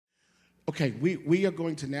Okay, we are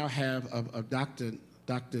going to now have Dr.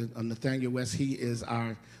 Nathaniel West. He is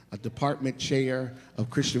our department chair of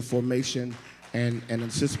Christian formation and an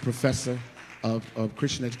assistant professor of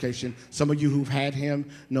Christian education. Some of you who've had him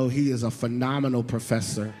know he is a phenomenal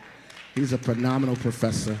professor. He's a phenomenal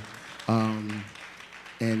professor, and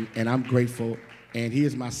I'm grateful. And he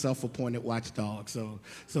is my self-appointed watchdog, so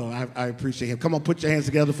I appreciate him. Come on, put your hands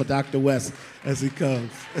together for Dr. West as he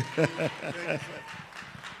comes.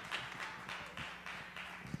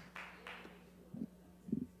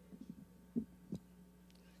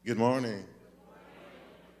 Good morning.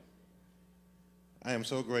 I am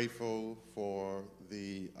so grateful for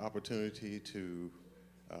the opportunity to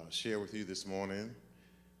share with you this morning.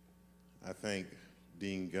 I thank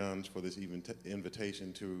Dean Guns for this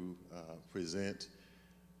invitation to present.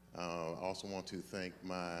 I also want to thank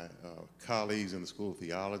my colleagues in the School of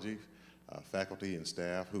Theology, faculty and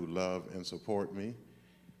staff who love and support me.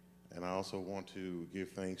 And I also want to give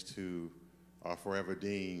thanks to our forever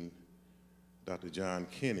Dean, Dr. John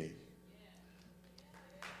Kinney.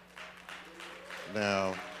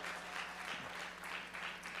 Now,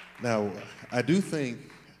 I do think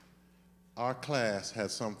our class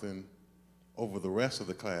has something over the rest of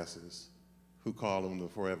the classes who call him the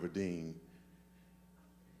forever dean,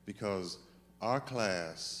 because our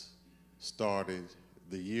class started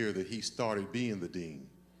the year that he started being the dean.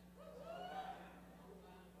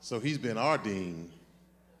 So he's been our dean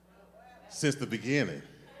since the beginning.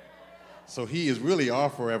 So he is really our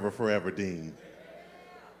forever dean.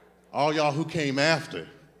 All y'all who came after.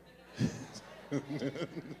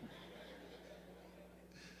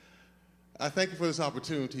 I thank you for this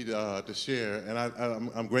opportunity to share, and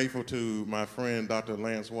I'm grateful to my friend Dr.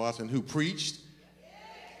 Lance Watson, who preached.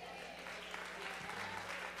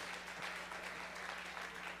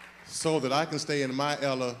 So that I can stay in my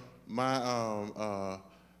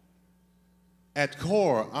at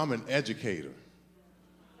core, I'm an educator.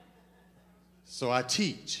 So I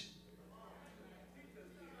teach.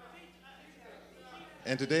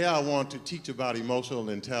 And today I want to teach about emotional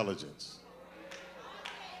intelligence.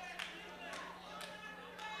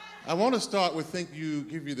 I want to start with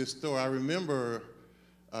give you this story. I remember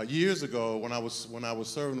years ago when I was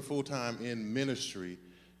serving full-time in ministry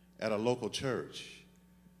at a local church.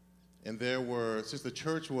 And since the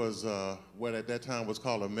church was what at that time was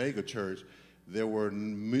called a mega church, there were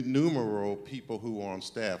numerous people who were on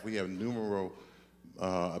staff. We have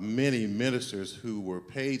many ministers who were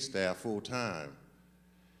paid staff full-time.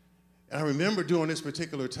 And I remember during this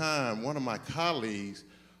particular time, one of my colleagues,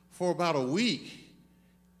 for about a week,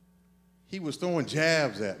 he was throwing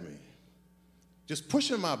jabs at me, just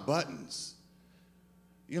pushing my buttons.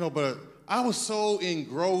 But I was so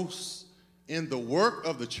engrossed in the work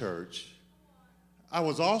of the church. I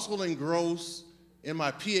was also engrossed in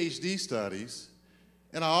my PhD studies,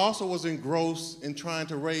 and I also was engrossed in trying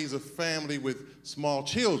to raise a family with small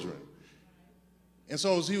children. And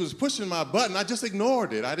so as he was pushing my button, I just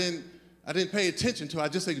ignored it. I didn't pay attention to it. I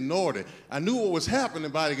just ignored it. I knew what was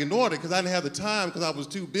happening, but I ignored it because I didn't have the time because I was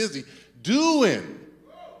too busy doing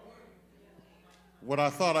what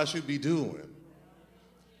I thought I should be doing.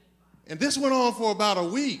 And this went on for about a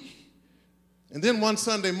week. And then one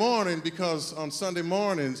Sunday morning, because on Sunday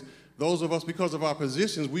mornings, those of us, because of our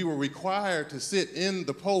positions, we were required to sit in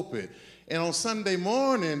the pulpit. And on Sunday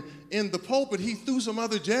morning, in the pulpit, he threw some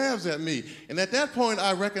other jabs at me. And at that point,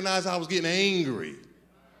 I recognized I was getting angry.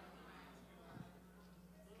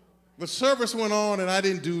 But service went on, and I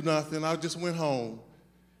didn't do nothing. I just went home.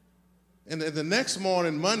 And the next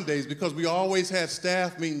morning, Mondays, because we always had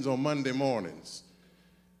staff meetings on Monday mornings.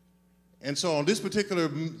 And so on this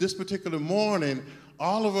particular morning,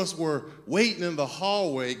 all of us were waiting in the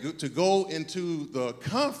hallway to go into the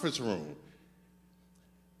conference room.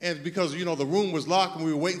 And because, the room was locked and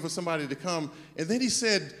we were waiting for somebody to come. And then he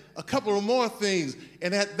said a couple of more things.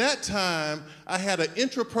 And at that time, I had an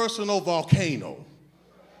intrapersonal volcano.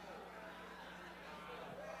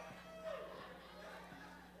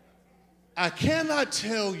 I cannot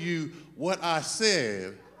tell you what I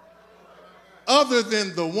said other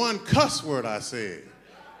than the one cuss word I said.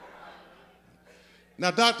 Now,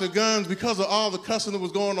 Dr. Guns, because of all the cussing that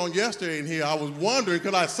was going on yesterday in here, I was wondering,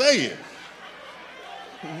 could I say it?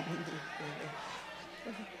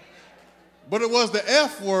 But it was the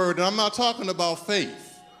F word, and I'm not talking about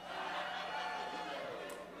faith.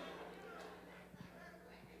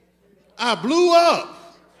 I blew up.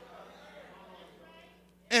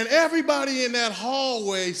 And everybody in that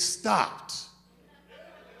hallway stopped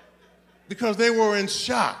because they were in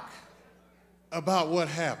shock about what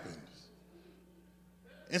happened.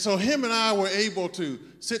 And so him and I were able to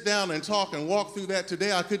sit down and talk and walk through that.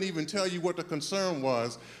 Today, I couldn't even tell you what the concern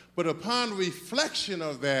was. But upon reflection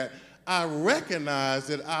of that, I recognized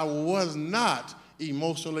that I was not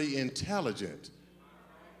emotionally intelligent.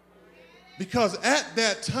 Because at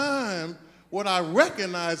that time, what I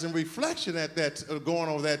recognized in reflection at that, going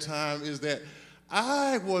over that time, is that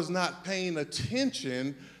I was not paying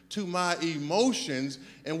attention to my emotions,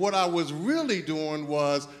 and what I was really doing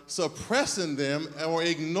was suppressing them or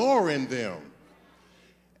ignoring them.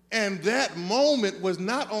 And that moment was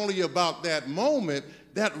not only about that moment,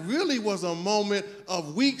 that really was a moment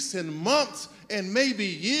of weeks and months and maybe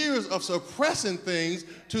years of suppressing things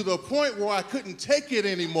to the point where I couldn't take it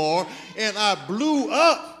anymore, and I blew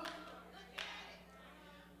up.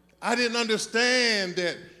 I didn't understand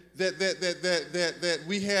that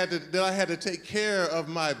I had to take care of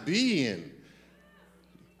my being.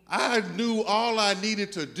 I knew all I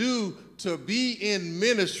needed to do to be in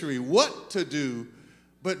ministry, what to do,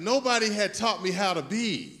 but nobody had taught me how to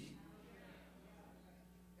be.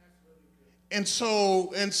 And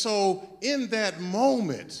so in that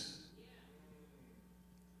moment,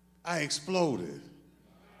 I exploded.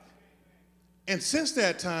 And since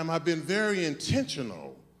that time, I've been very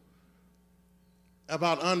intentional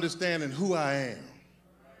about understanding who I am.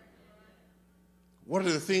 What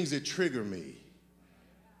are the things that trigger me?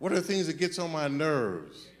 What are the things that gets on my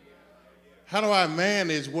nerves? How do I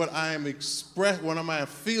manage what I am what am I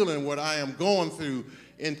feeling, what I am going through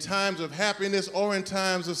in times of happiness or in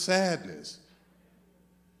times of sadness?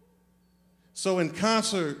 So in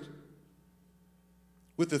concert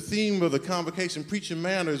with the theme of the Convocation, Preaching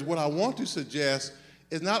Matters, what I want to suggest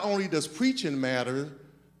is not only does preaching matter,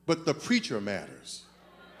 but the preacher matters.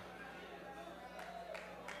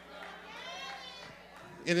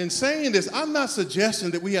 And in saying this, I'm not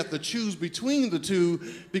suggesting that we have to choose between the two,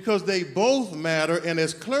 because they both matter, and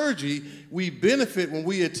as clergy, we benefit when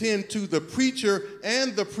we attend to the preacher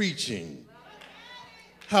and the preaching.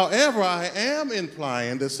 However, I am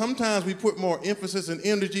implying that sometimes we put more emphasis and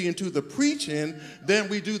energy into the preaching than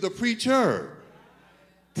we do the preacher.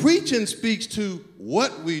 Preaching speaks to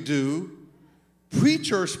what we do.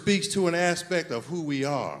 Preacher speaks to an aspect of who we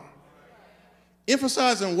are.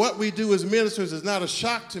 Emphasizing what we do as ministers is not a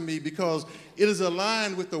shock to me, because it is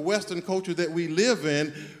aligned with the Western culture that we live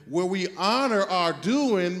in, where we honor our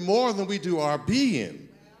doing more than we do our being.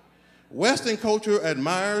 Western culture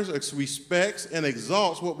admires, respects, and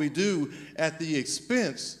exalts what we do at the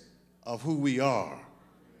expense of who we are.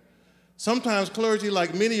 Sometimes clergy,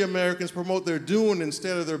 like many Americans, promote their doing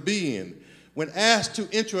instead of their being. When asked to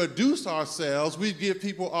introduce ourselves, we give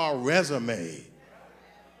people our resume.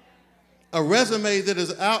 A resume that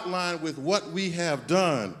is outlined with what we have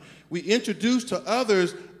done. We introduce to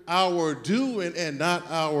others our doing and not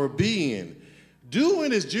our being.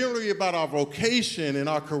 Doing is generally about our vocation and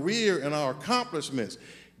our career and our accomplishments.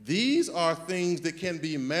 These are things that can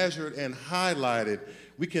be measured and highlighted.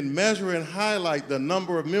 We can measure and highlight the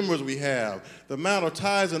number of members we have, the amount of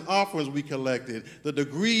tithes and offerings we collected, the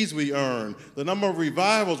degrees we earned, the number of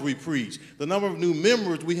revivals we preach, the number of new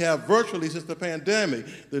members we have virtually since the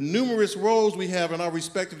pandemic, the numerous roles we have in our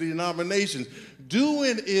respective denominations.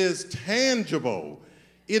 Doing is tangible.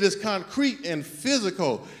 It is concrete and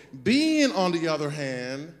physical. Being, on the other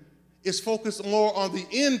hand, is focused more on the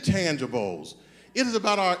intangibles. It is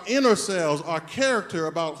about our inner selves, our character,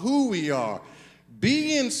 about who we are.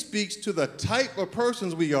 Being speaks to the type of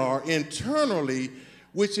persons we are internally,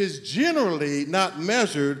 which is generally not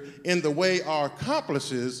measured in the way our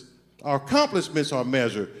accomplishments are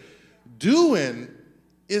measured. Doing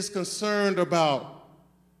is concerned about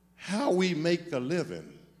how we make a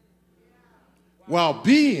living, while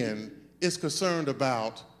being is concerned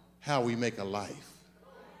about how we make a life.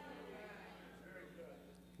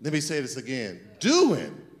 Let me say this again.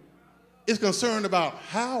 Doing is concerned about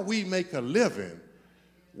how we make a living,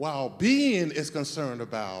 while being is concerned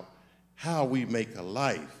about how we make a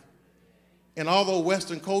life. And although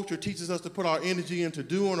Western culture teaches us to put our energy into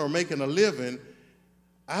doing or making a living,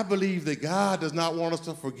 I believe that God does not want us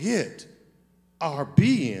to forget our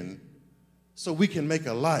being so we can make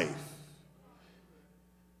a life.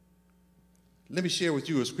 Let me share with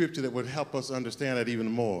you a scripture that would help us understand that even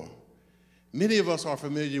more. Many of us are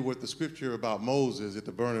familiar with the scripture about Moses at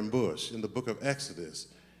the burning bush in the book of Exodus,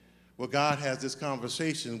 where God has this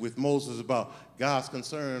conversation with Moses about God's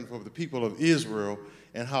concern for the people of Israel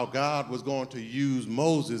and how God was going to use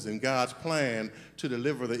Moses in God's plan to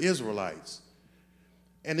deliver the Israelites.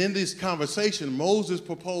 And in this conversation, Moses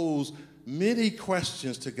proposed many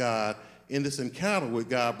questions to God in this encounter with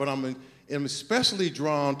God, but I'm especially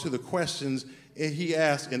drawn to the questions he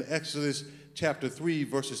asked in Exodus chapter 3,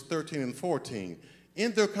 verses 13 and 14.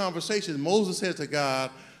 In their conversation, Moses said to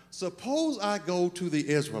God, suppose I go to the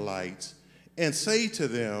Israelites and say to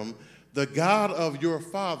them, the God of your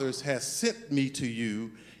fathers has sent me to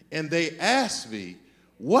you, and they ask me,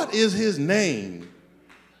 what is his name?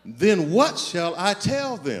 Then what shall I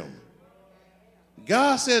tell them?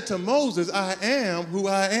 God said to Moses, I am who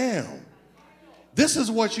I am. This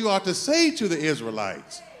is what you ought to say to the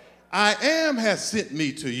Israelites. I am has sent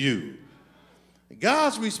me to you.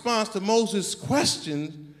 God's response to Moses'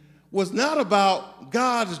 question was not about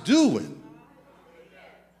God's doing.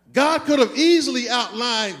 God could have easily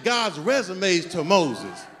outlined God's resumes to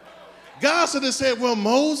Moses. God should have said, well,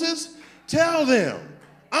 Moses, tell them,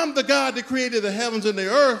 I'm the God that created the heavens and the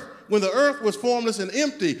earth when the earth was formless and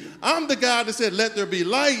empty. I'm the God that said, let there be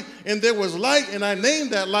light, and there was light, and I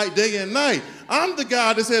named that light day and night. I'm the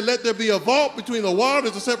God that said, let there be a vault between the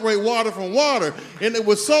waters to separate water from water, and it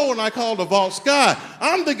was so, and I called the vault sky.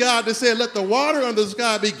 I'm the God that said, let the water under the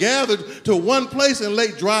sky be gathered to one place and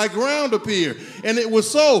let dry ground appear, and it was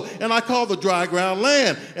so, and I called the dry ground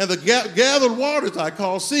land, and the gathered waters I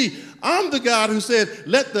called sea. I'm the God who said,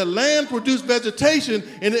 let the land produce vegetation,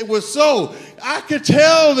 and it was so. I could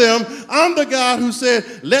tell them, I'm the God who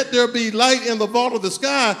said, let there be light in the vault of the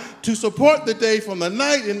sky to support the day from the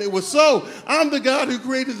night, and it was so. I'm the God who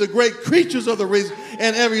created the great creatures of the race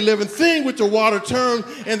and every living thing which the water terms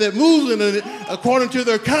and that moves in it according to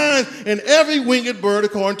their kinds, and every winged bird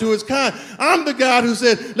according to its kind. I'm the God who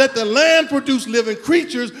said, let the land produce living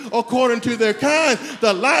creatures according to their kinds,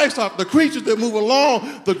 the livestock, the creatures that move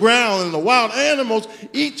along the ground, and the wild animals,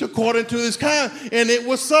 each according to his kind, and it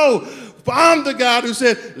was so. I'm the God who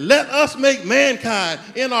said, let us make mankind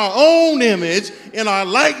in our own image, in our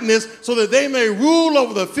likeness, so that they may rule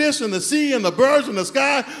over the fish and the sea and the birds in the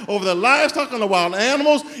sky, over the livestock and the wild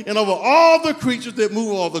animals, and over all the creatures that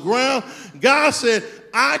move on the ground. God said,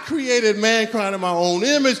 I created mankind in my own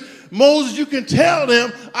image. Moses, you can tell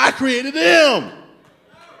them I created them.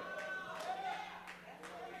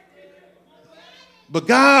 But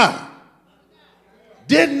God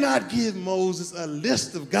did not give Moses a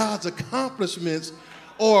list of God's accomplishments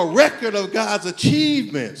or a record of God's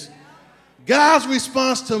achievements. God's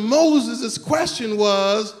response to Moses' question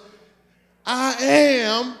was, I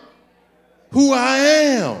am who I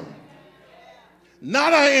am.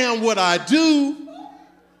 Not I am what I do,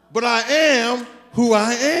 but I am who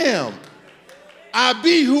I am. I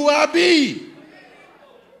be who I be.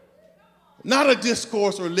 Not a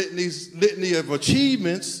discourse or litany of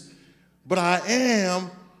achievements, but I am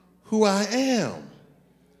who I am.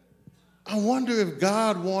 I wonder if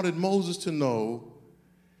God wanted Moses to know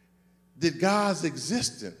that God's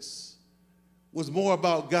existence was more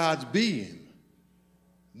about God's being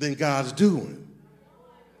than God's doing.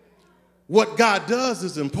 What God does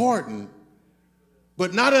is important,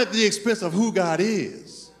 but not at the expense of who God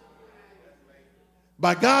is.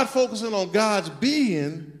 By God focusing on God's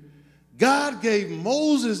being, God gave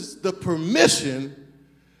Moses the permission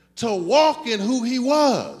to walk in who he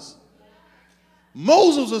was.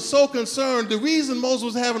 Moses was so concerned. The reason Moses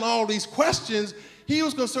was having all these questions, he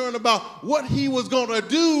was concerned about what he was going to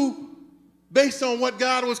do based on what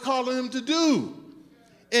God was calling him to do.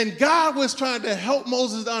 And God was trying to help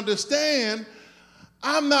Moses understand,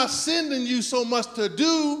 I'm not sending you so much to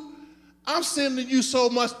do, I'm sending you so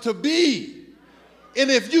much to be.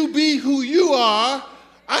 And if you be who you are,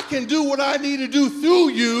 I can do what I need to do through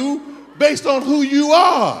you based on who you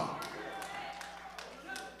are.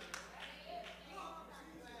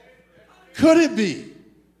 Could it be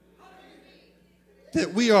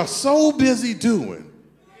that we are so busy doing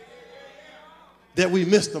that we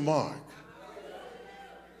miss the mark?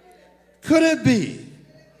 Could it be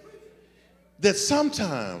that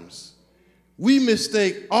sometimes we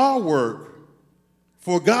mistake our work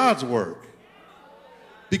for God's work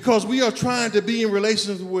because we are trying to be in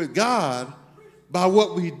relationship with God by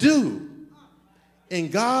what we do,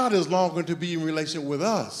 and God is longing to be in relation with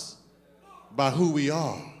us by who we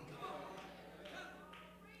are?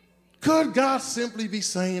 Could God simply be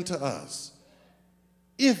saying to us,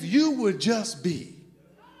 if you would just be,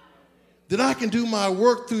 then I can do my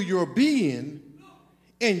work through your being,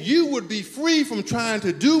 and you would be free from trying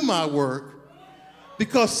to do my work,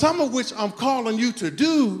 because some of which I'm calling you to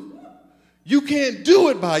do, you can't do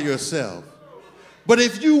it by yourself. But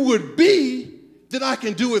if you would be, then I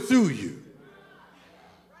can do it through you.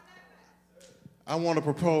 I want to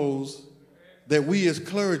propose that we as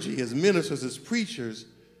clergy, as ministers, as preachers,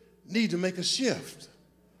 need to make a shift.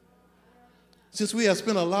 Since we have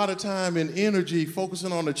spent a lot of time and energy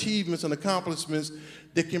focusing on achievements and accomplishments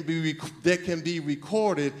that can be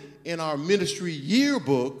recorded in our ministry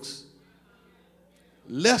yearbooks,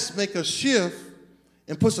 let's make a shift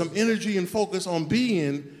and put some energy and focus on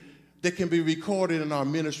being that can be recorded in our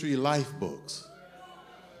ministry life books.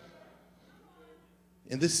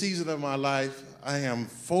 In this season of my life, I am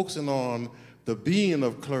focusing on the being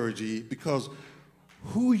of clergy because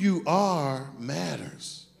who you are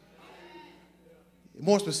matters.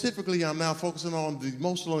 More specifically, I'm now focusing on the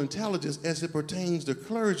emotional intelligence as it pertains to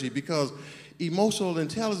clergy, because emotional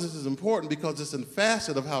intelligence is important because it's a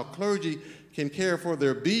facet of how clergy can care for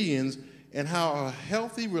their beings and how a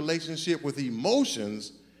healthy relationship with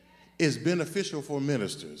emotions is beneficial for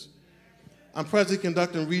ministers. I'm presently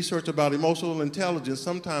conducting research about emotional intelligence,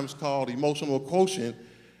 sometimes called emotional quotient,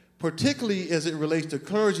 particularly as it relates to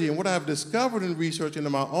clergy. And what I've discovered in research and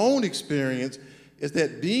in my own experience is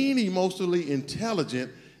that being emotionally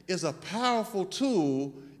intelligent is a powerful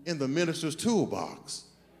tool in the minister's toolbox.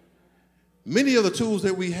 Many of the tools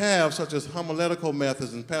that we have, such as homiletical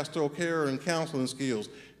methods and pastoral care and counseling skills,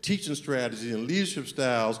 teaching strategies and leadership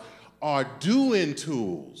styles, are doing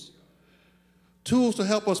tools. Tools to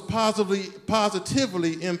help us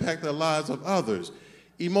positively impact the lives of others.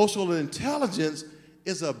 Emotional intelligence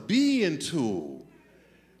is a being tool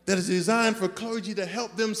that is designed for clergy to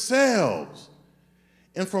help themselves.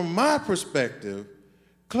 And from my perspective,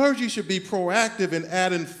 clergy should be proactive in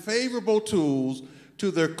adding favorable tools to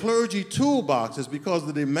their clergy toolboxes because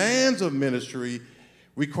the demands of ministry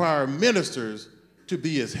require ministers to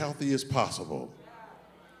be as healthy as possible.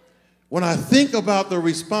 When I think about the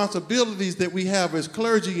responsibilities that we have as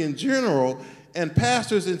clergy in general and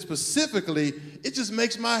pastors in specifically, it just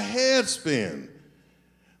makes my head spin.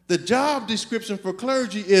 The job description for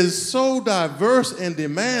clergy is so diverse and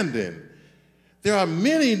demanding. There are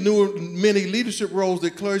many leadership roles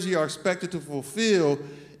that clergy are expected to fulfill,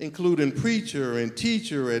 including preacher and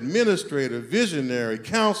teacher, administrator, visionary,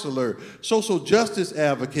 counselor, social justice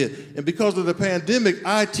advocate, and because of the pandemic,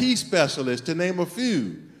 IT specialist, to name a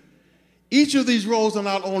few. Each of these roles are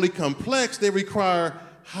not only complex, they require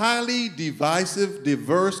highly divisive,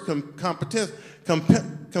 diverse competencies.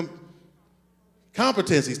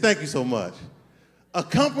 Thank you so much.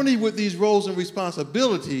 Accompanied with these roles and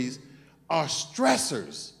responsibilities are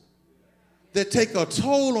stressors that take a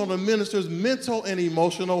toll on a minister's mental and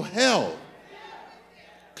emotional health.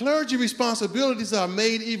 Clergy responsibilities are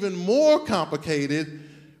made even more complicated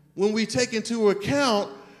when we take into account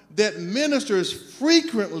that ministers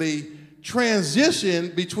frequently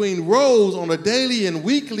transition between roles on a daily and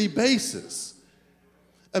weekly basis.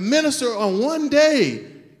 A minister on one day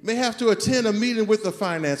may have to attend a meeting with the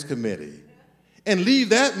finance committee and leave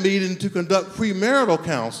that meeting to conduct premarital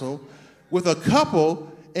counsel with a couple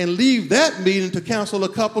and leave that meeting to counsel a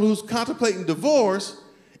couple who's contemplating divorce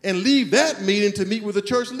and leave that meeting to meet with the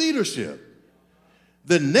church leadership.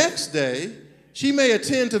 The next day, she may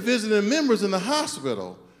attend to visiting members in the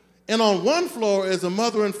hospital. And on one floor is a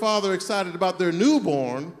mother and father excited about their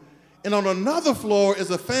newborn, and on another floor is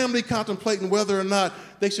a family contemplating whether or not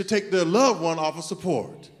they should take their loved one off of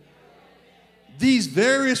support. These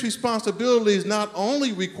various responsibilities not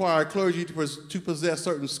only require clergy to possess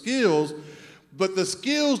certain skills, but the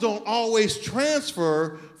skills don't always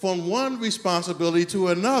transfer from one responsibility to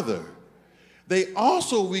another. They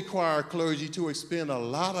also require clergy to expend a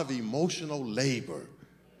lot of emotional labor.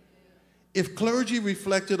 If clergy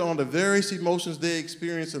reflected on the various emotions they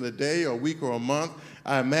experience in a day, or week, or a month,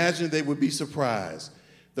 I imagine they would be surprised.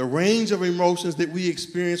 The range of emotions that we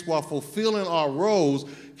experience while fulfilling our roles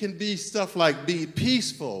can be stuff like being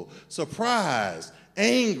peaceful, surprised,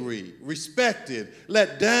 angry, respected,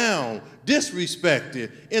 let down,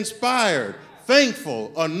 disrespected, inspired,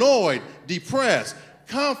 thankful, annoyed, depressed,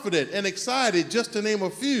 confident, and excited, just to name a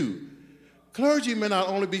few. Clergy may not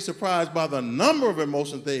only be surprised by the number of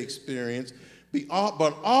emotions they experience,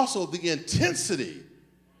 but also the intensity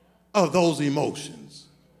of those emotions.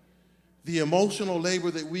 The emotional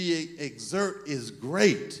labor that we exert is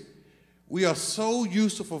great. We are so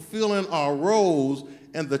used to fulfilling our roles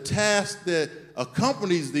and the task that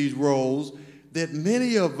accompanies these roles that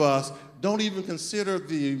many of us don't even consider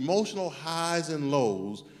the emotional highs and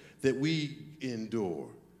lows that we endure.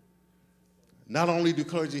 Not only do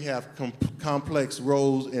clergy have complex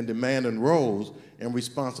roles and demanding roles and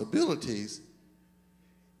responsibilities,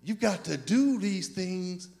 you've got to do these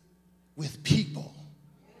things with people.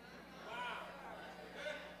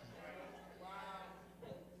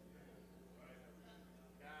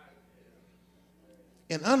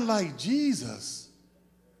 And unlike Jesus,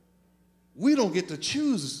 we don't get to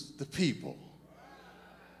choose the people.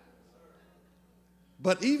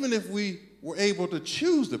 But even if we were able to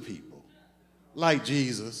choose the people, like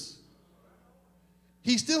Jesus,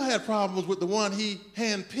 he still had problems with the one he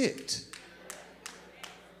handpicked.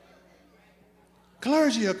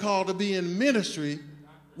 Clergy are called to be in ministry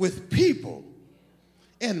with people.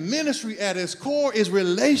 And ministry at its core is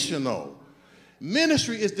relational.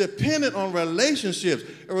 Ministry is dependent on relationships.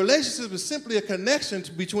 A relationship is simply a connection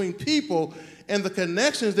between people, and the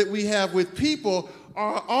connections that we have with people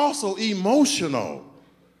are also emotional.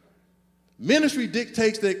 Ministry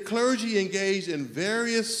dictates that clergy engage in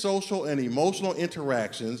various social and emotional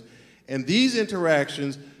interactions, and these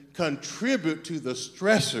interactions contribute to the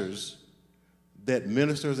stressors that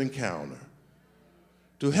ministers encounter.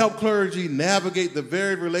 To help clergy navigate the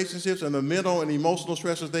varied relationships and the mental and emotional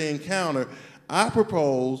stressors they encounter, I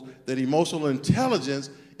propose that emotional intelligence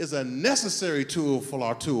is a necessary tool for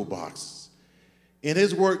our toolbox. In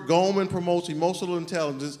his work, Goldman promotes emotional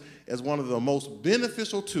intelligence as one of the most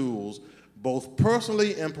beneficial tools, both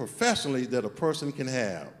personally and professionally, that a person can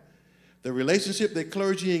have. The relationship that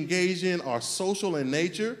clergy engage in are social in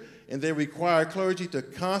nature, and they require clergy to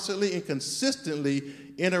constantly and consistently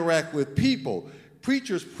interact with people.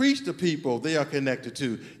 Preachers preach to people they are connected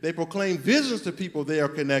to. They proclaim visions to people they are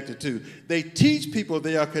connected to. They teach people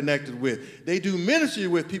they are connected with. They do ministry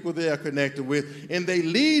with people they are connected with. And they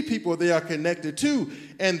lead people they are connected to.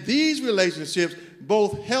 And these relationships,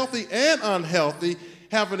 both healthy and unhealthy,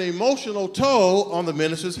 have an emotional toll on the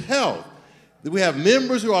minister's health. We have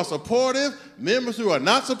members who are supportive, members who are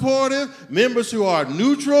not supportive, members who are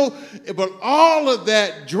neutral, but all of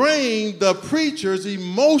that drain the preacher's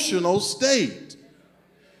emotional state.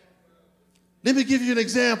 Let me give you an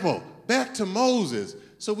example. Back to Moses.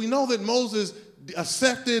 So we know that Moses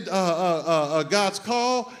accepted God's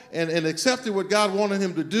call and accepted what God wanted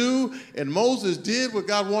him to do, and Moses did what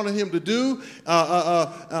God wanted him to do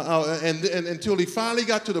and until he finally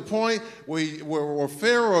got to the point where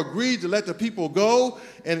Pharaoh agreed to let the people go.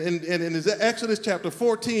 And in Exodus chapter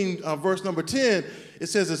 14, verse number 10, it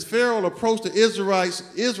says, as Pharaoh approached the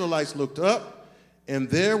Israelites looked up, and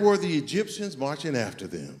there were the Egyptians marching after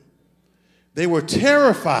them. They were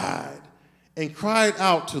terrified and cried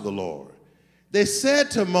out to the Lord. They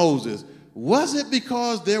said to Moses, was it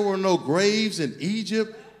because there were no graves in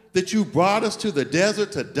Egypt that you brought us to the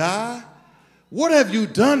desert to die? What have you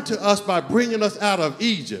done to us by bringing us out of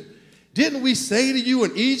Egypt? Didn't we say to you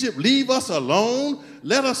in Egypt, leave us alone,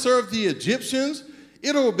 let us serve the Egyptians?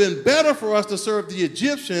 It would have been better for us to serve the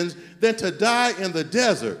Egyptians than to die in the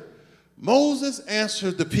desert. Moses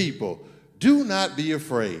answered the people, do not be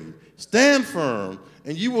afraid. Stand firm,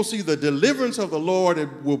 and you will see the deliverance of the Lord. It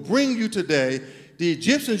will bring you today. The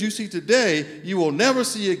Egyptians you see today, you will never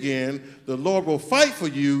see again. The Lord will fight for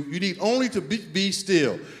you. You need only to be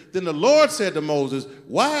still. Then the Lord said to Moses,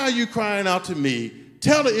 why are you crying out to me?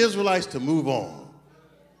 Tell the Israelites to move on.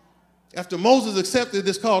 After Moses accepted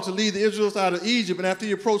this call to lead the Israelites out of Egypt, and after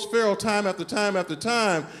he approached Pharaoh time after time after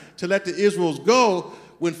time to let the Israelites go,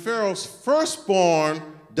 when Pharaoh's firstborn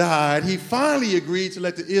died, he finally agreed to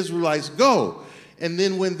let the Israelites go. And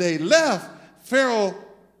then when they left, Pharaoh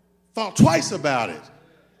thought twice about it,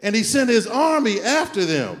 and he sent his army after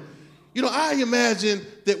them. You know, I imagine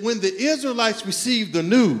that when the Israelites received the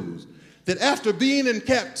news that after being in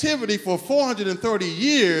captivity for 430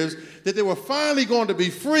 years, that they were finally going to be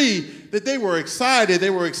free, that they were excited, they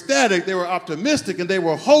were ecstatic, they were optimistic, and they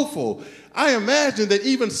were hopeful. I imagine that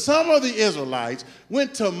even some of the Israelites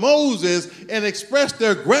went to Moses and expressed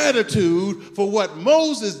their gratitude for what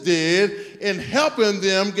Moses did in helping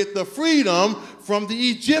them get the freedom from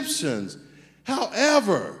the Egyptians.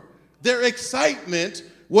 However, their excitement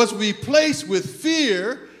was replaced with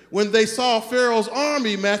fear when they saw Pharaoh's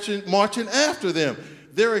army marching after them.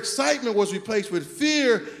 Their excitement was replaced with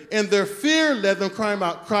fear, and their fear led them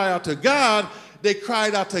cry out to God. They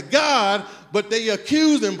cried out to God, but they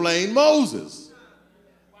accused and blamed Moses.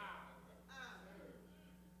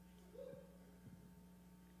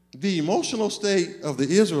 The emotional state of the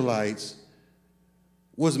Israelites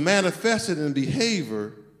was manifested in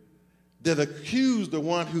behavior that accused the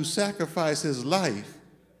one who sacrificed his life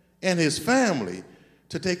and his family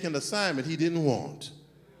to take an assignment he didn't want.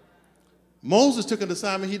 Moses took an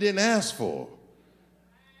assignment he didn't ask for.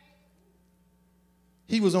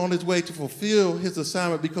 He was on his way to fulfill his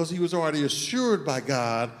assignment because he was already assured by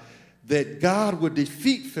God that God would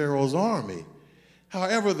defeat Pharaoh's army.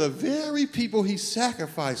 However, the very people he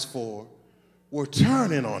sacrificed for were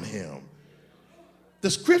turning on him. The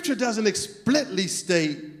scripture doesn't explicitly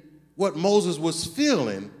state what Moses was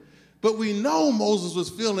feeling, but we know Moses was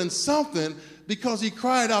feeling something because he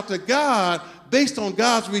cried out to God based on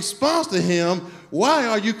God's response to him, why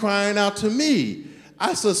are you crying out to me?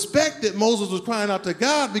 I suspect that Moses was crying out to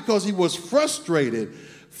God because he was frustrated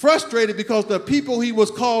because the people he was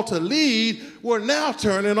called to lead were now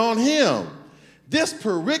turning on him. This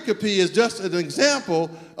pericope is just an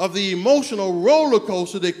example of the emotional roller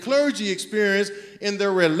coaster that clergy experience in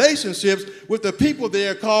their relationships with the people they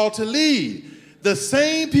are called to lead. The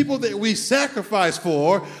same people that we sacrifice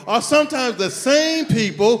for are sometimes the same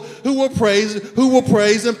people who will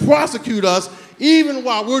praise and prosecute us even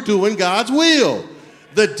while we're doing God's will.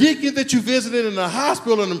 The deacon that you visited in the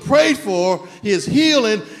hospital and prayed for his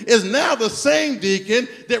healing is now the same deacon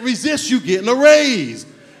that resists you getting a raise.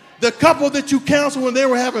 The couple that you counseled when they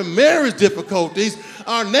were having marriage difficulties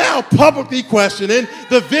are now publicly questioning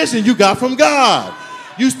the vision you got from God.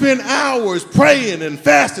 You spend hours praying and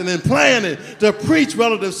fasting and planning to preach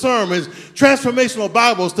relative sermons, transformational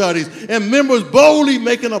Bible studies, and members boldly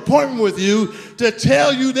make an appointment with you to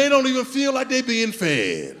tell you they don't even feel like they're being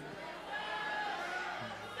fed.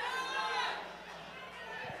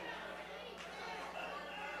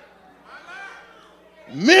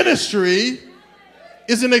 Ministry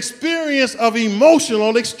is an experience of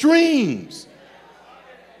emotional extremes.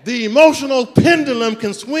 The emotional pendulum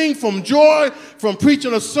can swing from joy from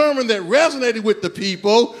preaching a sermon that resonated with the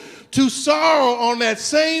people to sorrow on that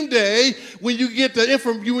same day when you get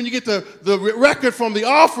the record from the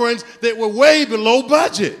offerings that were way below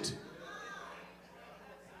budget.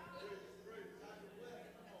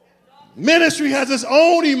 Ministry has its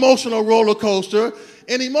own emotional roller coaster,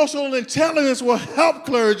 and emotional intelligence will help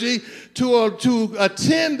clergy to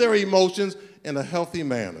attend their emotions in a healthy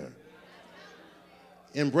manner.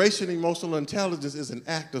 Embracing emotional intelligence is an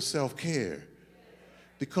act of self-care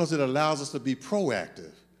because it allows us to be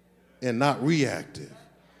proactive and not reactive.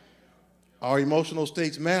 Our emotional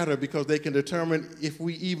states matter because they can determine if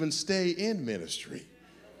we even stay in ministry.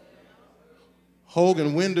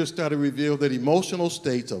 Hogan Winder's study revealed that emotional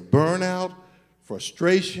states of burnout,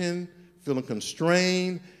 frustration, feeling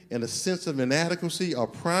constrained, and a sense of inadequacy are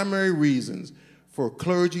primary reasons for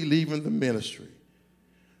clergy leaving the ministry.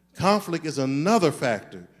 Conflict is another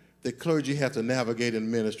factor that clergy have to navigate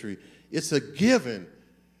in ministry. It's a given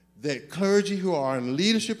that clergy who are in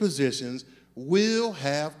leadership positions will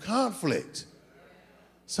have conflict.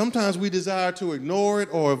 Sometimes we desire to ignore it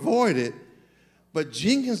or avoid it, but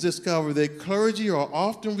Jenkins discovered that clergy are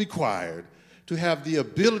often required to have the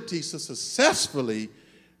ability to successfully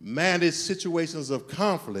manage situations of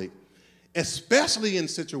conflict, especially in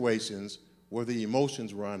situations where the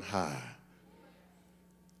emotions run high.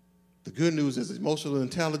 The good news is emotional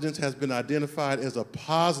intelligence has been identified as a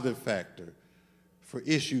positive factor for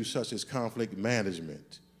issues such as conflict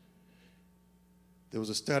management. There was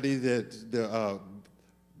a study that the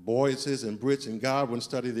Boyces and Britz and Godwin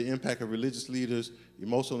studied the impact of religious leaders,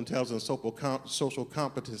 emotional intelligence, and social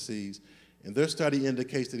competencies, and their study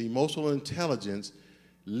indicates that emotional intelligence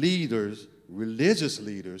leaders, religious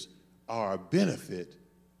leaders, are a benefit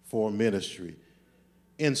for ministry.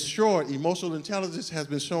 In short, emotional intelligence has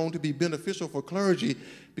been shown to be beneficial for clergy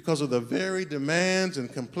because of the very demands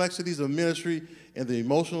and complexities of ministry and the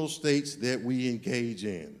emotional states that we engage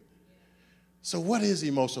in. So what is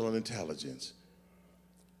emotional intelligence?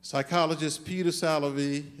 Psychologists Peter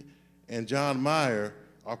Salovey and John Meyer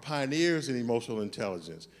are pioneers in emotional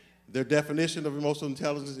intelligence. Their definition of emotional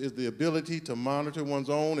intelligence is the ability to monitor one's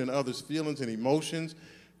own and others' feelings and emotions,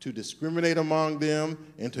 to discriminate among them,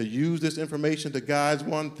 and to use this information to guide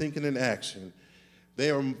one thinking and action.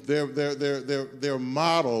 Their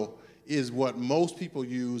model is what most people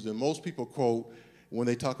use and most people quote when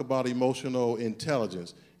they talk about emotional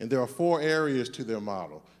intelligence. And there are 4 areas to their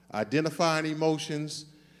model: identifying emotions,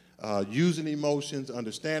 using emotions,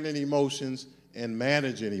 understanding emotions, and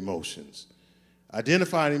managing emotions.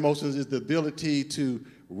 Identifying emotions is the ability to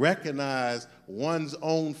recognize one's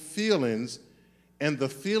own feelings and the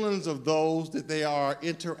feelings of those that they are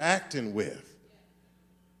interacting with.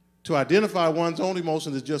 To identify one's own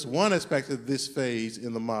emotions is just one aspect of this phase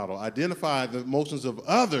in the model. Identifying the emotions of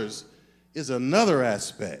others is another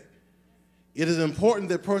aspect. It is important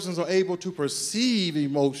that persons are able to perceive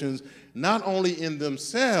emotions not only in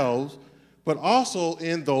themselves, but also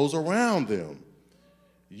in those around them.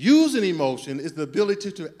 Using emotion is the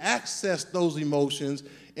ability to access those emotions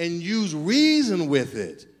and use reason with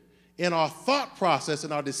it in our thought process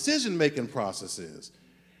and our decision-making processes.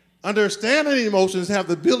 Understanding emotions have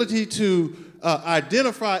the ability to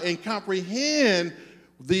identify and comprehend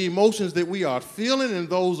the emotions that we are feeling and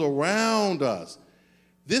those around us.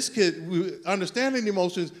 Understanding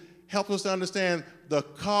emotions helps us to understand the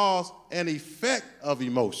cause and effect of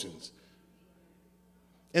emotions.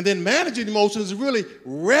 And then managing emotions is really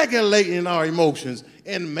regulating our emotions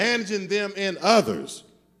and managing them in others.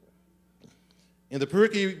 In the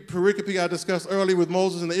pericope I discussed earlier with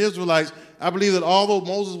Moses and the Israelites, I believe that although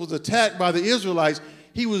Moses was attacked by the Israelites,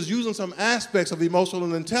 he was using some aspects of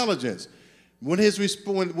emotional intelligence. When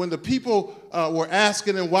the people were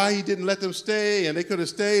asking him why he didn't let them stay, and they could have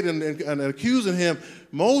stayed and accusing him,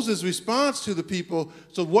 Moses' response to the people,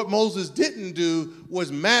 so what Moses didn't do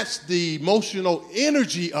was match the emotional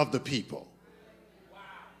energy of the people.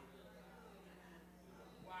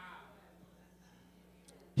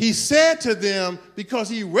 He said to them, because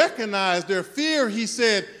he recognized their fear, he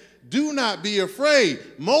said, do not be afraid.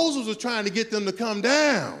 Moses was trying to get them to come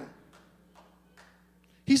down.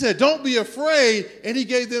 He said, don't be afraid, and he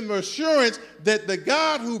gave them assurance that the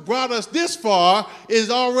God who brought us this far is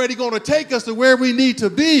already going to take us to where we need to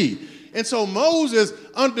be. And so Moses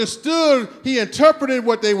understood, he interpreted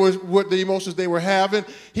what the emotions they were having.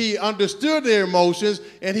 He understood their emotions,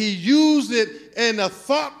 and he used it in a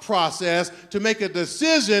thought process to make a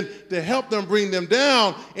decision to help them bring them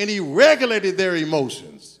down, and he regulated their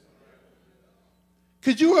emotions.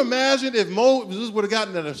 Could you imagine if Moses would have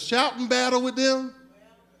gotten in a shouting battle with them?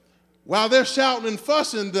 While they're shouting and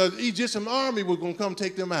fussing, the Egyptian army was going to come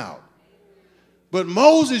take them out. But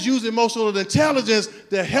Moses used emotional intelligence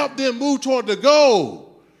to help them move toward the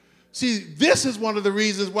goal. See, this is one of the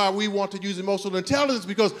reasons why we want to use emotional intelligence,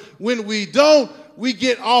 because when we don't, we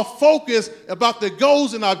get off focus about the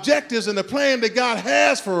goals and objectives and the plan that God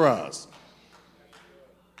has for us.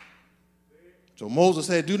 So Moses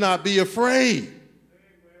said, do not be afraid.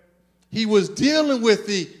 He was dealing with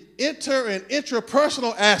the inter and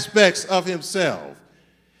intrapersonal aspects of himself.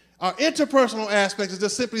 Our interpersonal aspects is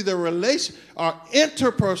just simply our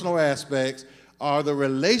interpersonal aspects are the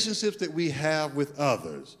relationships that we have with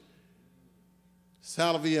others.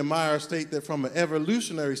 Salovey and Meyer state that from an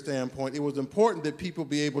evolutionary standpoint, it was important that people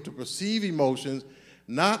be able to perceive emotions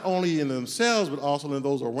not only in themselves but also in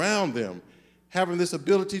those around them. Having this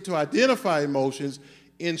ability to identify emotions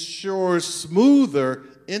ensures smoother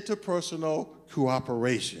interpersonal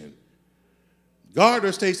cooperation.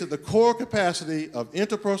 Gardner states that the core capacity of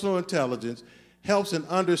interpersonal intelligence helps in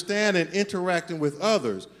understanding and interacting with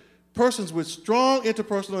others. Persons with strong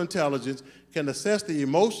interpersonal intelligence can assess the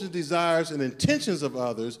emotions, desires, and intentions of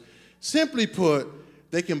others. Simply put,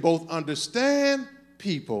 they can both understand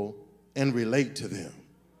people and relate to them.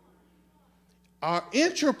 Our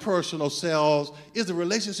intrapersonal selves is the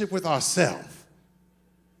relationship with ourselves.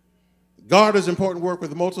 Gardner's important work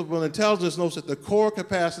with emotional intelligence notes that the core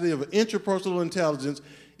capacity of interpersonal intelligence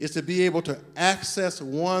is to be able to access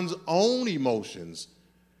one's own emotions,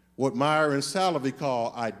 what Meyer and Salovey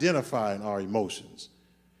call identifying our emotions.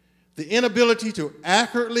 The inability to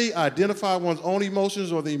accurately identify one's own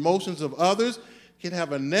emotions or the emotions of others can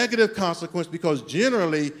have a negative consequence, because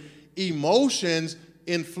generally emotions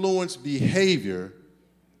influence behavior,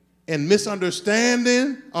 and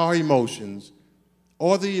misunderstanding our emotions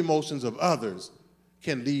or the emotions of others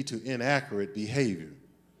can lead to inaccurate behavior.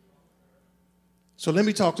 So let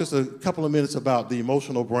me talk just a couple of minutes about the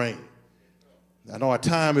emotional brain. I know our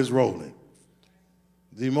time is rolling.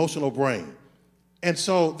 The emotional brain. And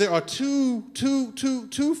so there are two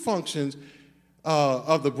functions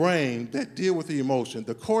of the brain that deal with the emotion.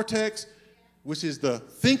 The cortex, which is the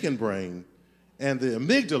thinking brain, and the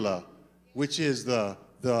amygdala, which is the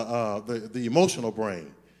emotional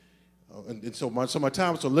brain. And so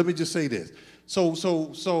let me just say this.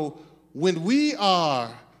 So when we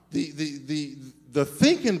are, the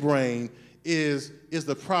thinking brain is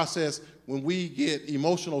the process when we get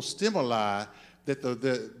emotional stimuli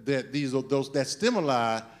that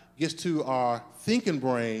stimuli gets to our thinking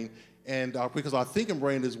brain, and because our thinking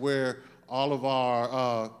brain is where all of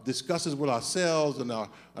our discussions with ourselves and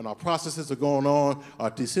our processes are going on, our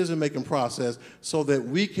decision-making process, so that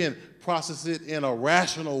we can process it in a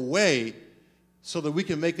rational way so that we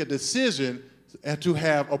can make a decision and to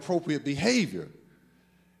have appropriate behavior.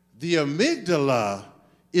 The amygdala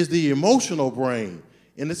is the emotional brain,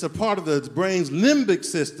 and it's a part of the brain's limbic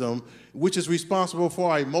system, which is responsible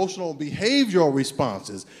for our emotional and behavioral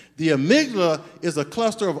responses. The amygdala is a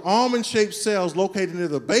cluster of almond-shaped cells located near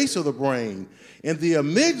the base of the brain, and the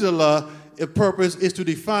amygdala purpose is to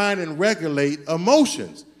define and regulate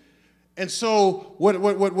emotions. And so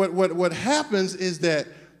what happens is that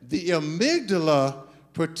the amygdala,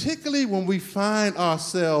 particularly when we find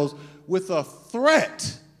ourselves with a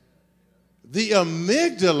threat, the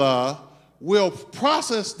amygdala will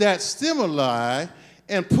process that stimuli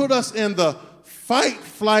and put us in the fight,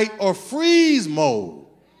 flight, or freeze mode.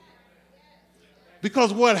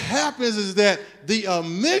 Because what happens is that the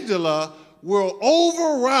amygdala will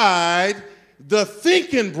override the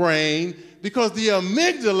thinking brain, because the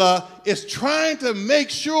amygdala is trying to make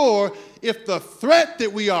sure if the threat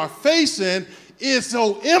that we are facing is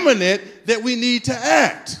so imminent that we need to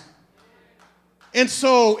act. And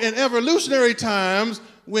so in evolutionary times,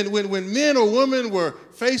 when men or women were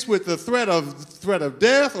faced with the threat of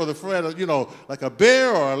death, or the threat of, like a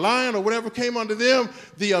bear or a lion or whatever came under them,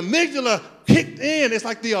 the amygdala kicked in. It's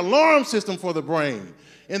like the alarm system for the brain.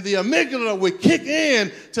 And the amygdala would kick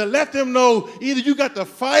in to let them know either you got to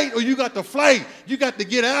fight or you got to flight. You got to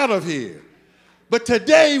get out of here. But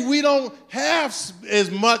today we don't have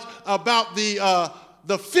as much about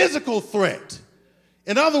the physical threat.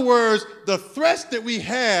 In other words, the threats that we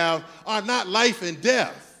have are not life and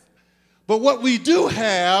death. But what we do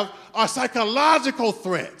have are psychological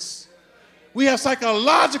threats. We have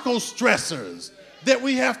psychological stressors that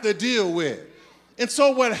we have to deal with. And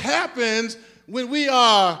so what happens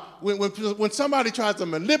when somebody tries to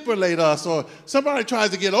manipulate us, or somebody tries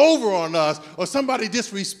to get over on us, or somebody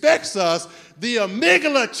disrespects us, the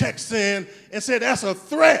amygdala checks in and says that's a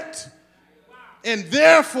threat. And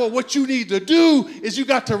therefore, what you need to do is you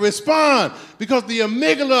got to respond, because the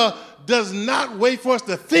amygdala does not wait for us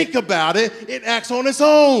to think about it. It acts on its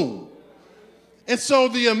own. And so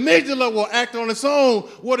the amygdala will act on its own,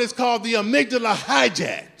 what is called the amygdala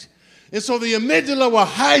hijacked. And so the amygdala will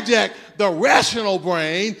hijack the rational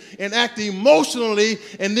brain and act emotionally,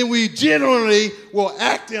 and then we generally will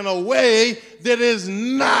act in a way that is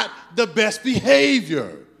not the best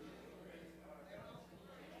behavior.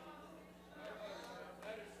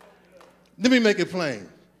 Let me make it plain.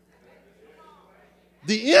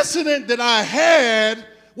 The incident that I had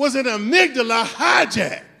was an amygdala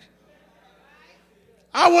hijack.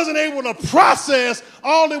 I wasn't able to process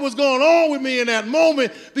all that was going on with me in that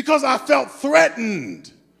moment because I felt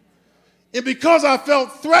threatened. And because I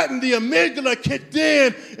felt threatened, the amygdala kicked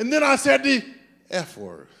in, and then I said the F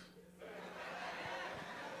word.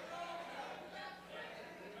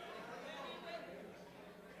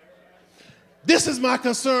 This is my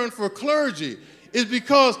concern for clergy, is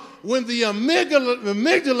because when the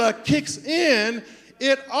amygdala kicks in,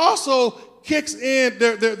 it also kicks in,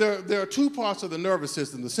 there are two parts of the nervous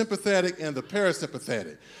system, the sympathetic and the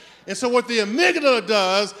parasympathetic. And so what the amygdala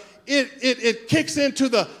does, it kicks into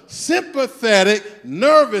the sympathetic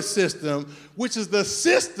nervous system, which is the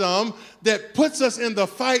system that puts us in the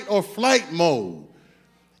fight or flight mode.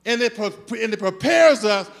 And it prepares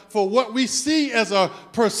us for what we see as a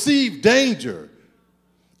perceived danger.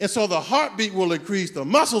 And so the heartbeat will increase, the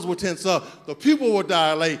muscles will tense up, the pupil will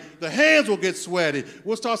dilate, the hands will get sweaty,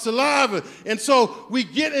 we'll start saliva. And so we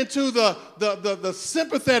get into the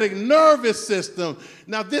sympathetic nervous system.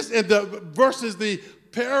 Now this versus the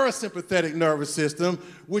parasympathetic nervous system,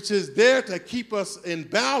 which is there to keep us in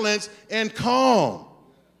balance and calm.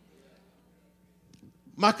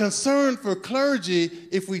 My concern for clergy,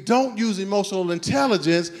 if we don't use emotional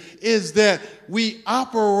intelligence, is that we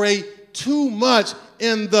operate too much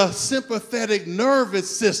in the sympathetic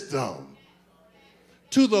nervous system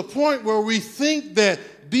to the point where we think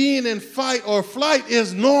that being in fight or flight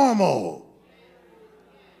is normal.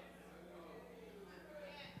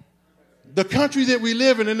 The country that we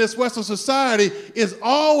live in this Western society, is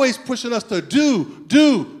always pushing us to do.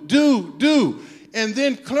 And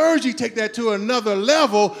then clergy take that to another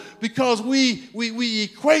level because we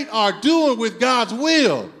equate our doing with God's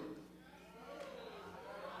will.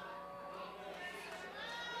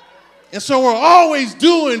 And so we're always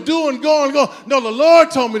doing, going. No, the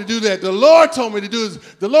Lord told me to do that. The Lord told me to do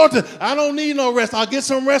this. I don't need no rest. I'll get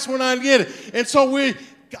some rest when I get it. And so we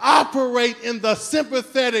operate in the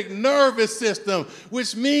sympathetic nervous system,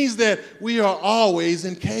 which means that we are always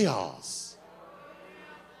in chaos.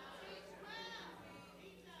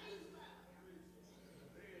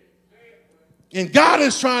 And God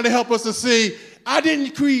is trying to help us to see, I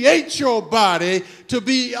didn't create your body to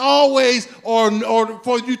be always or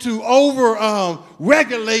for you to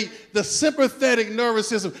regulate the sympathetic nervous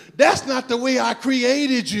system. That's not the way I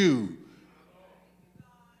created you.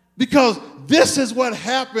 Because this is what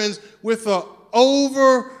happens with an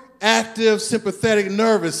overactive sympathetic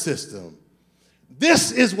nervous system.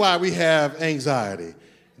 This is why we have anxiety.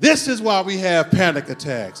 This is why we have panic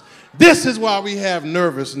attacks. This is why we have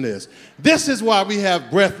nervousness. This is why we have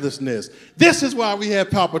breathlessness. This is why we have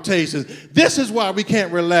palpitations. This is why we can't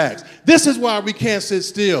relax. This is why we can't sit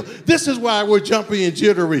still. This is why we're jumpy and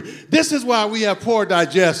jittery. This is why we have poor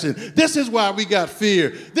digestion. This is why we got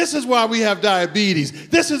fear. This is why we have diabetes.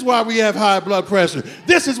 This is why we have high blood pressure.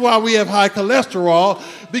 This is why we have high cholesterol,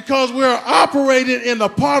 because we're operating in a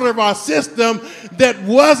part of our system that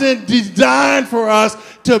wasn't designed for us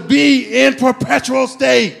to be in perpetual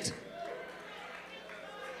state.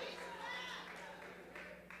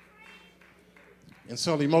 And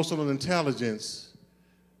so emotional intelligence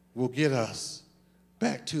will get us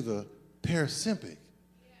back to the parasympathetic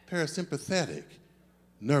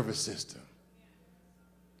nervous system.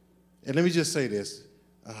 And let me just say this.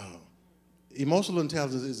 Emotional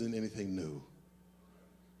intelligence isn't anything new.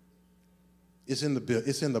 It's in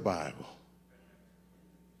the Bible.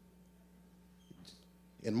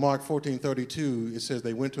 In Mark 14:32, it says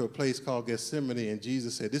they went to a place called Gethsemane, and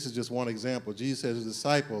Jesus said, this is just one example. Jesus said to his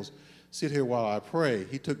disciples, sit here while I pray.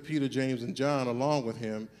 He took Peter, James, and John along with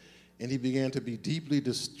him, and he began to be deeply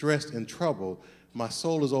distressed and troubled. My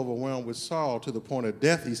soul is overwhelmed with sorrow to the point of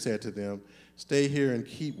death, he said to them. Stay here and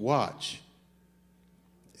keep watch.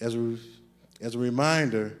 As a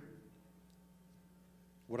reminder,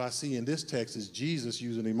 what I see in this text is Jesus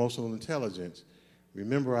using emotional intelligence.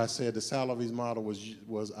 Remember, I said the Salovey's model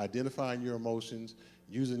was identifying your emotions,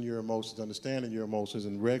 using your emotions, understanding your emotions,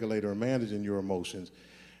 and regulating or managing your emotions.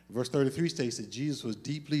 Verse 33 states that Jesus was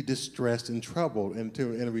deeply distressed and troubled, and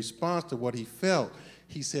in response to what he felt,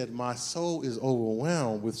 he said, my soul is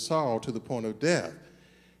overwhelmed with sorrow to the point of death.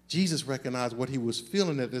 Jesus recognized what he was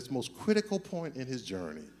feeling at this most critical point in his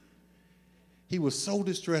journey. He was so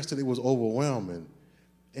distressed that it was overwhelming,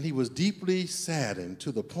 and he was deeply saddened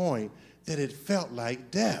to the point that it felt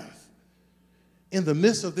like death. In the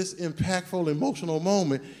midst of this impactful emotional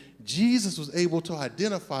moment, Jesus was able to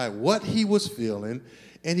identify what he was feeling,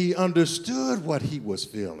 and he understood what he was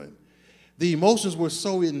feeling. The emotions were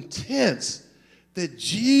so intense that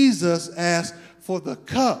Jesus asked for the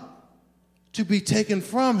cup to be taken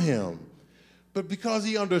from him. But because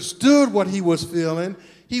he understood what he was feeling,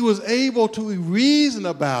 he was able to reason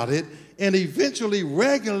about it and eventually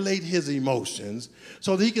regulate his emotions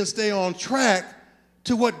so that he can stay on track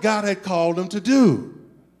to what God had called him to do.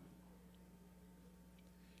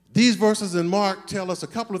 These verses in Mark tell us a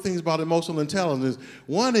couple of things about emotional intelligence.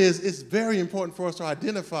 One is it's very important for us to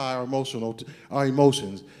identify our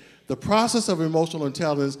emotions. The process of emotional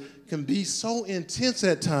intelligence can be so intense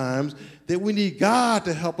at times that we need God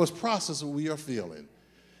to help us process what we are feeling.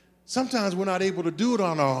 Sometimes we're not able to do it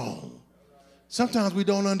on our own. Sometimes we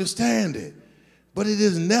don't understand it, but it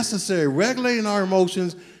is necessary. Regulating our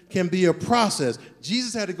emotions can be a process.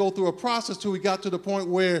 Jesus had to go through a process till he got to the point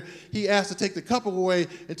where he asked to take the cup away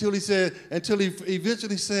until he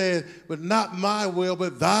eventually said, but not my will,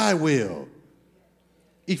 but thy will.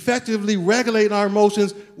 Effectively regulating our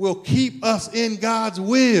emotions will keep us in God's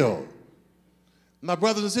will. My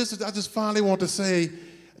brothers and sisters, I just finally want to say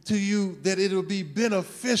to you that it will be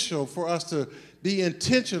beneficial for us to be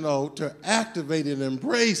intentional to activate and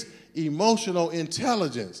embrace emotional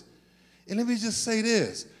intelligence. And let me just say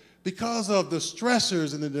this. Because of the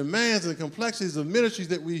stressors and the demands and the complexities of ministries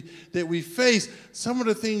that we face, some of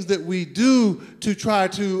the things that we do to try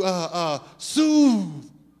to soothe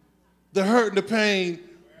the hurt and the pain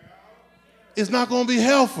is not going to be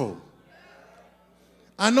helpful.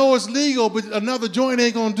 I know it's legal, but another joint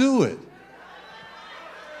ain't going to do it.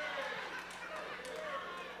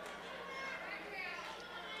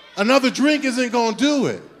 Another drink isn't going to do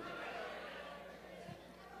it.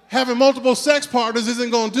 Having multiple sex partners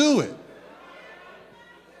isn't going to do it.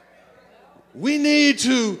 We need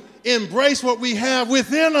to embrace what we have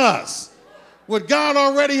within us, what God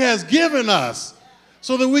already has given us,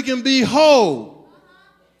 so that we can be whole.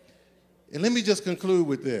 And let me just conclude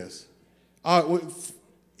with this.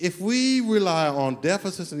 If we rely on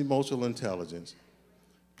deficits in emotional intelligence,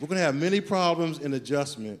 we're going to have many problems in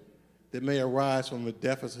adjustment that may arise from a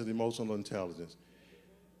deficit in emotional intelligence.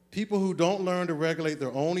 People who don't learn to regulate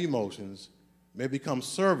their own emotions may become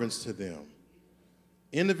servants to them.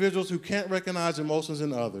 Individuals who can't recognize emotions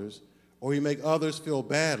in others or who make others feel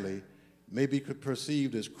badly may be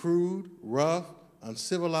perceived as crude, rough,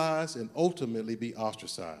 uncivilized, and ultimately be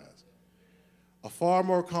ostracized. A far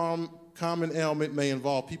more common ailment may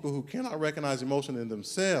involve people who cannot recognize emotion in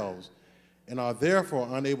themselves and are therefore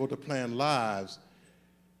unable to plan lives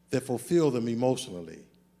that fulfill them emotionally.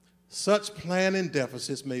 Such planning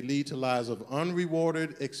deficits may lead to lives of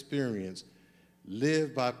unrewarded experience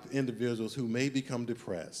lived by individuals who may become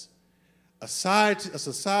depressed. A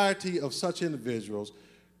society of such individuals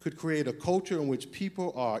could create a culture in which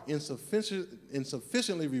people are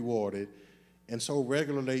insufficiently rewarded and so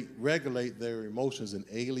regulate their emotions in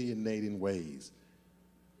alienating ways.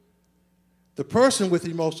 The person with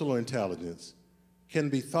emotional intelligence can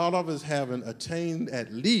be thought of as having attained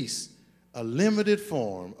at least a limited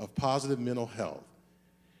form of positive mental health.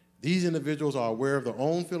 These individuals are aware of their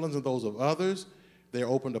own feelings and those of others. They are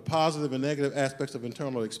open to positive and negative aspects of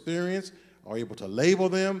internal experience, are able to label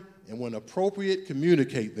them, and when appropriate,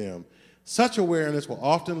 communicate them. Such awareness will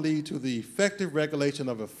often lead to the effective regulation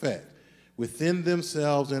of affect within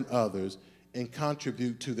themselves and others and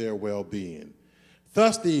contribute to their well-being.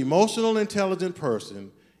 Thus, the emotional intelligent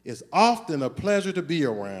person is often a pleasure to be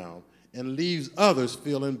around and leaves others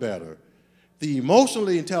feeling better. The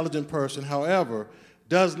emotionally intelligent person, however,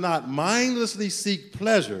 does not mindlessly seek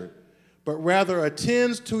pleasure, but rather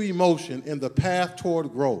attends to emotion in the path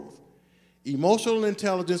toward growth. Emotional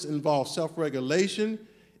intelligence involves self-regulation,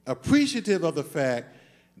 appreciative of the fact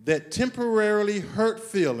that temporarily hurt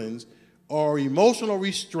feelings or emotional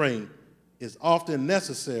restraint is often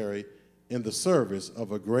necessary in the service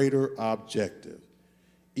of a greater objective.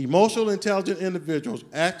 Emotional intelligent individuals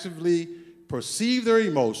actively perceive their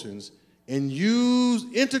emotions and use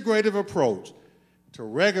integrative approach to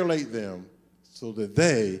regulate them so that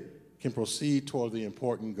they can proceed toward the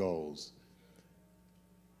important goals.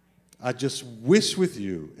 I just wish with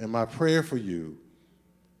you, and my prayer for you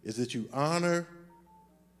is that you honor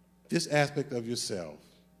this aspect of yourself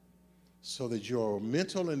so that your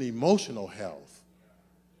mental and emotional health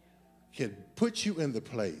can put you in the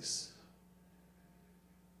place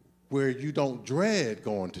where you don't dread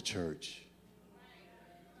going to church,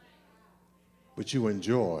 but you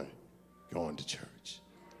enjoy going to church.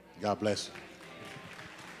 God bless you.